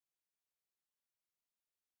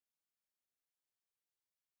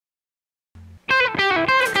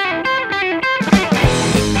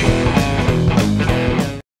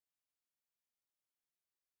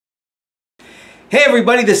Hey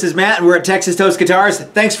everybody, this is Matt and we're at Texas Toast Guitars.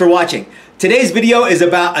 Thanks for watching. Today's video is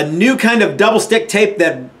about a new kind of double stick tape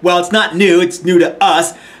that, well, it's not new, it's new to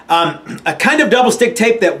us. A kind of double stick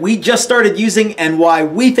tape that we just started using and why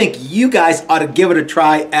we think you guys ought to give it a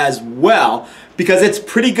try as well, because it's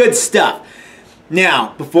pretty good stuff.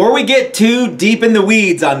 Now, before we get too deep in the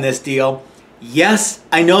weeds on this deal, yes,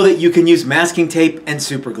 I know that you can use masking tape and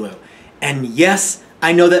super glue. And yes,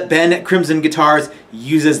 I know that Ben at Crimson Guitars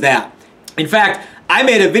uses that. In fact, I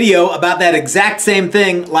made a video about that exact same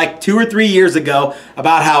thing like 2 or 3 years ago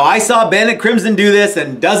about how I saw Ben at Crimson do this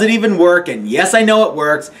and does it even work, and yes, I know it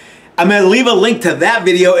works. I'm going to leave a link to that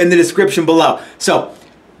video in the description below. So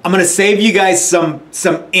I'm going to save you guys some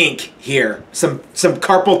ink here, some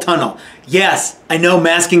carpal tunnel. Yes, I know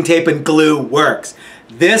masking tape and glue works.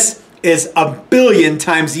 This is a billion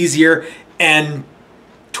times easier and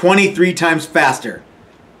 23 times faster,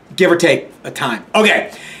 give or take a time.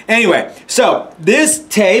 Okay. Anyway, so this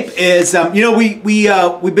tape is, you know, we've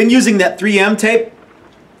been using that 3M tape,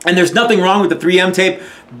 and there's nothing wrong with the 3M tape,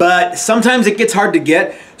 but sometimes it gets hard to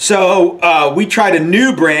get. So we tried a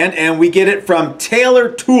new brand, and we get it from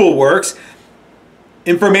Taylor Tool Works.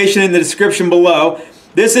 Information in the description below.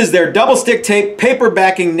 This is their double stick tape, paper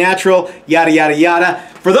backing, natural, yada, yada, yada.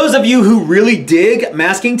 For those of you who really dig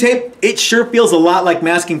masking tape, it sure feels a lot like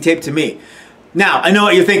masking tape to me. Now, I know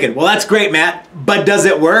what you're thinking. Well, that's great, Matt, but does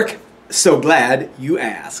it work? So glad you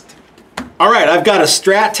asked. All right, I've got a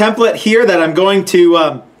Strat template here that I'm going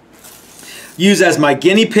to use as my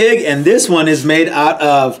guinea pig, and this one is made out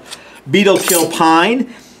of beetle kill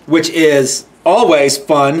pine, which is always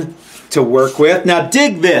fun to work with. Now,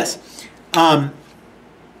 dig this.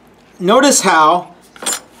 Notice how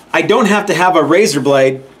I don't have to have a razor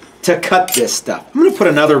blade to cut this stuff. I'm going to put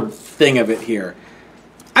another thing of it here.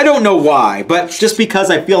 I don't know why, but just because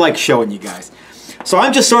I feel like showing you guys. So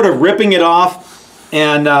I'm just sort of ripping it off,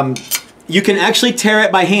 and you can actually tear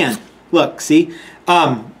it by hand. Look, see?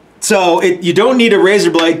 So you don't need a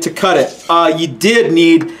razor blade to cut it. You did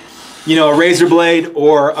need, you know, a razor blade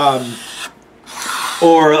or a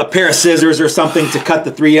pair of scissors or something to cut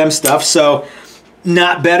the 3M stuff. So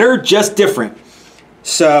not better, just different.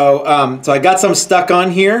 So, so I got some stuck on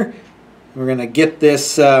here. We're gonna get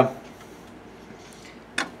this.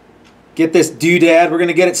 Get this doodad. We're going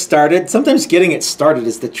to get it started. Sometimes getting it started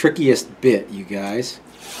is the trickiest bit, you guys.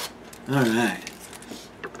 All right.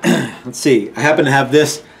 Let's see. I happen to have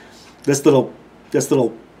this little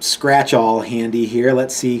scratch all handy here.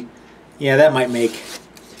 Let's see. Yeah, that might make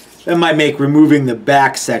removing the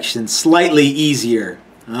back section slightly easier.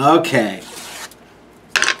 Okay.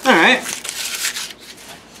 All right.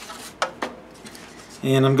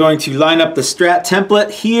 And I'm going to line up the Strat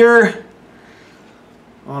template here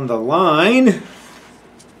on the line. I'm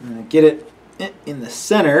gonna get it in the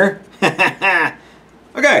center.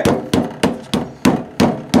 Okay.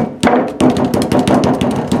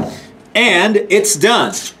 And it's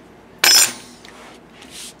done.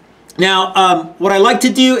 Now, what I like to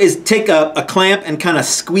do is take a clamp and kind of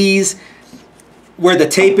squeeze where the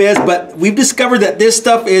tape is, but we've discovered that this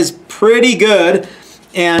stuff is pretty good,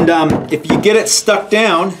 and if you get it stuck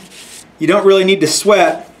down, you don't really need to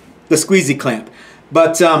sweat the squeezy clamp.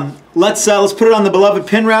 But let's put it on the beloved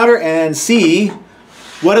pin router and see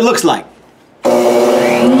what it looks like.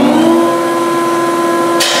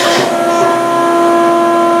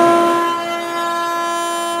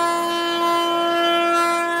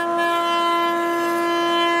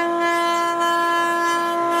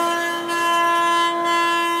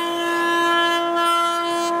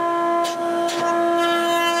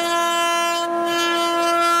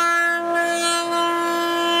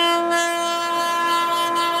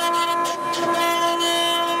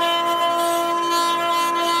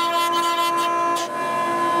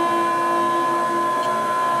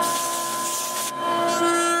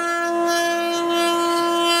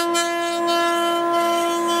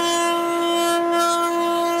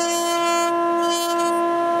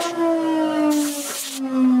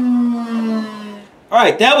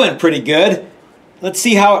 Alright, that went pretty good. Let's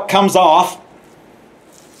see how it comes off.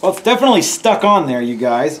 Well, it's definitely stuck on there, you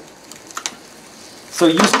guys. So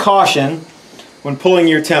use caution when pulling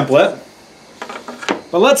your template.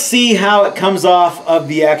 But let's see how it comes off of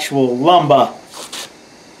the actual lumba.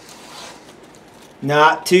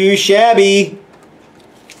 Not too shabby.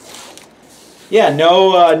 Yeah,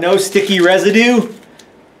 no sticky residue.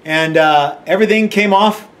 And everything came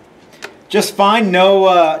off just fine.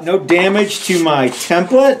 No damage to my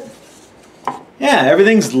template. Yeah,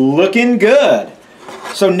 everything's looking good.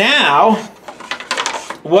 So now,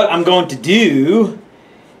 what I'm going to do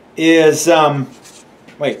is,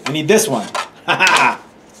 wait, I need this one.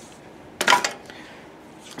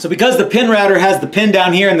 So because the pin router has the pin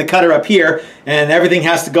down here and the cutter up here, and everything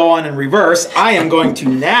has to go on in reverse, I am going to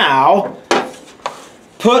now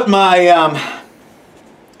put my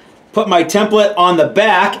template on the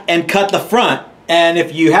back and cut the front. And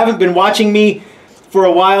if you haven't been watching me for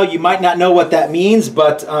a while, you might not know what that means,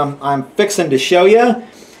 but I'm fixing to show you.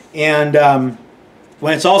 And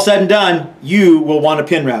when it's all said and done, you will want a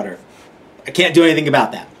pin router. I can't do anything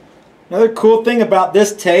about that. Another cool thing about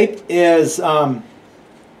this tape is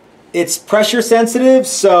it's pressure sensitive,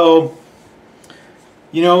 so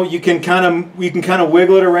you know you can kind of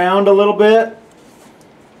wiggle it around a little bit,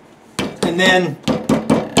 and then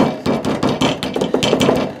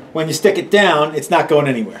when you stick it down, it's not going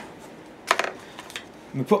anywhere.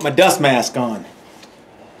 Let me put my dust mask on.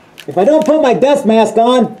 If I don't put my dust mask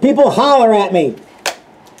on, people holler at me.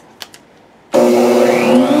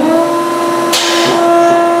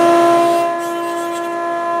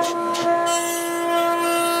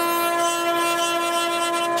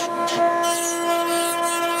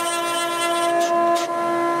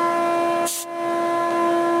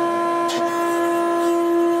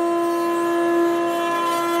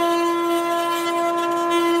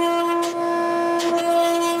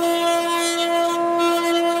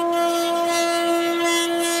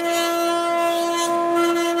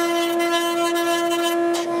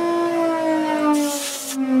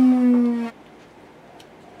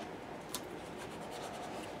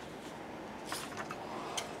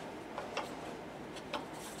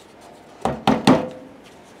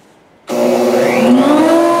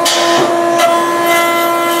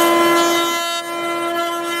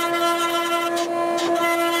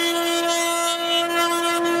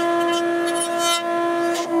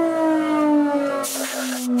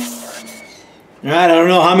 Alright, I don't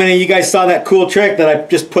know how many of you guys saw that cool trick that I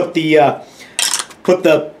just put the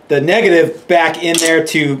negative back in there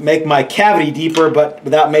to make my cavity deeper, but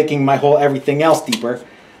without making my whole everything else deeper.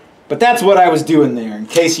 But that's what I was doing there, in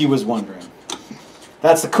case you was wondering.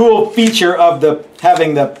 That's the cool feature of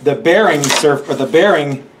having the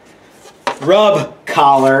bearing rub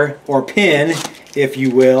collar or pin, if you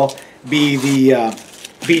will, be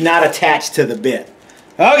not attached to the bit.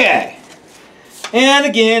 Okay. And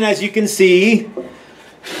again, as you can see,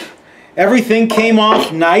 everything came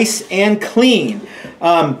off nice and clean.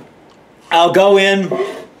 I'll go in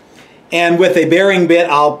and with a bearing bit,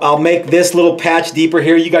 I'll make this little patch deeper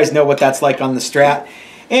here. You guys know what that's like on the Strat.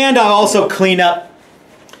 And I'll also clean up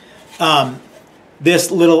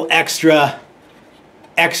this little extra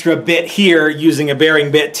bit here using a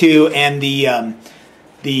bearing bit too, and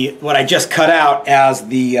what I just cut out as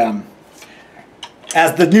the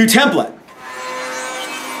new template.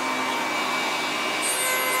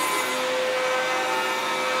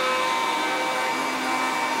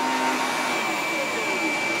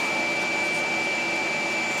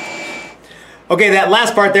 Okay, that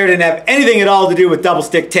last part there didn't have anything at all to do with double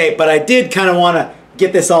stick tape, but I did kind of want to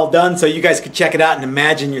get this all done so you guys could check it out and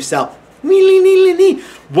imagine yourself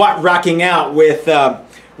rocking out with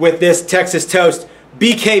this Texas Toast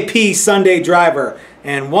BKP Sunday driver.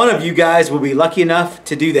 And one of you guys will be lucky enough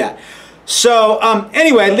to do that. So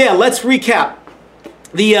anyway, yeah, let's recap.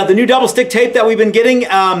 The new double stick tape that we've been getting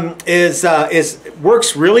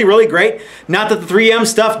works really, really great. Not that the 3M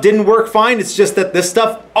stuff didn't work fine, it's just that this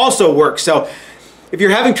stuff also works. So if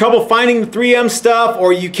you're having trouble finding the 3M stuff,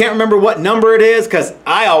 or you can't remember what number it is, because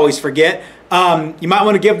I always forget, you might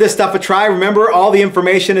want to give this stuff a try. Remember, all the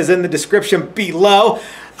information is in the description below.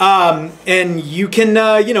 And you can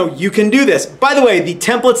you can do this. By the way, the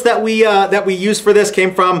templates that we use for this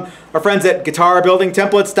came from our friends at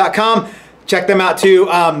guitarbuildingtemplates.com. Check them out too.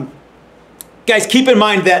 Guys, keep in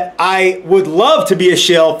mind that I would love to be a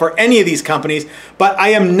shill for any of these companies, but I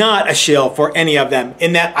am not a shill for any of them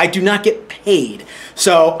in that I do not get paid.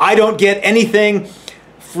 So I don't get anything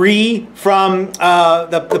free from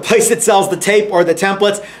the place that sells the tape or the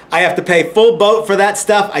templates. I have to pay full boat for that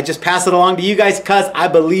stuff. I just pass it along to you guys because I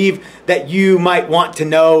believe that you might want to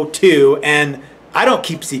know too. And I don't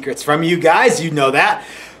keep secrets from you guys, you know that.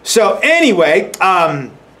 So anyway,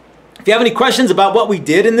 if you have any questions about what we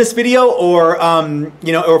did in this video, or or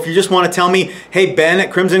if you just want to tell me, hey, Ben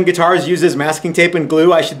at Crimson Guitars uses masking tape and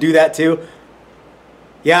glue, I should do that too.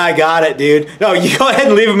 Yeah, I got it, dude. No, you go ahead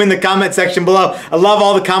and leave them in the comment section below. I love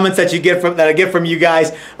all the comments that I get from you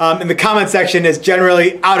guys. And the comment section is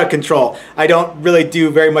generally out of control. I don't really do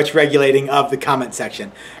very much regulating of the comment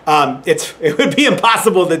section. It would be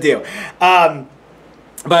impossible to do.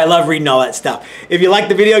 But I love reading all that stuff. If you like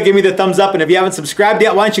the video, give me the thumbs up. And if you haven't subscribed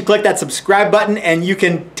yet, why don't you click that subscribe button, and you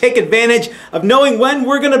can take advantage of knowing when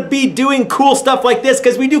we're going to be doing cool stuff like this,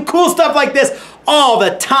 because we do cool stuff like this all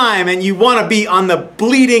the time, and you want to be on the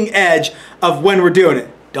bleeding edge of when we're doing it,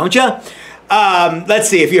 don't you? Let's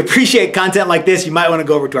see, if you appreciate content like this, you might want to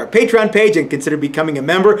go over to our Patreon page and consider becoming a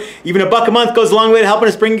member. Even $1 a month goes a long way to helping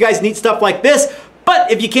us bring you guys neat stuff like this.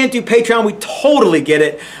 But if you can't do Patreon, we totally get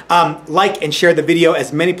it. Like and share the video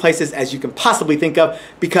as many places as you can possibly think of,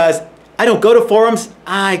 because I don't go to forums.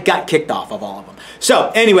 I got kicked off of all of them.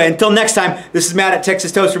 So anyway, until next time, this is Matt at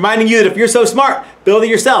Texas Toast reminding you that if you're so smart, build it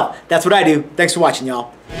yourself. That's what I do. Thanks for watching,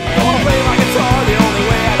 y'all.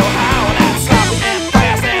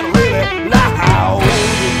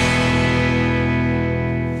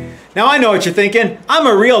 Now I know what you're thinking. I'm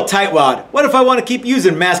a real tightwad. What if I want to keep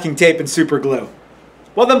using masking tape and super glue?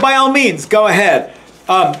 Well then, by all means, go ahead.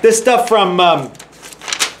 This stuff from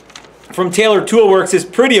Taylor Toolworks is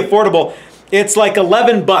pretty affordable. It's like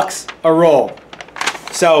 11 bucks a roll.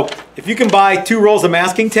 So if you can buy 2 rolls of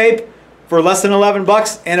masking tape for less than 11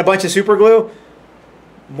 bucks and a bunch of super glue,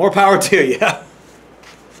 more power to you.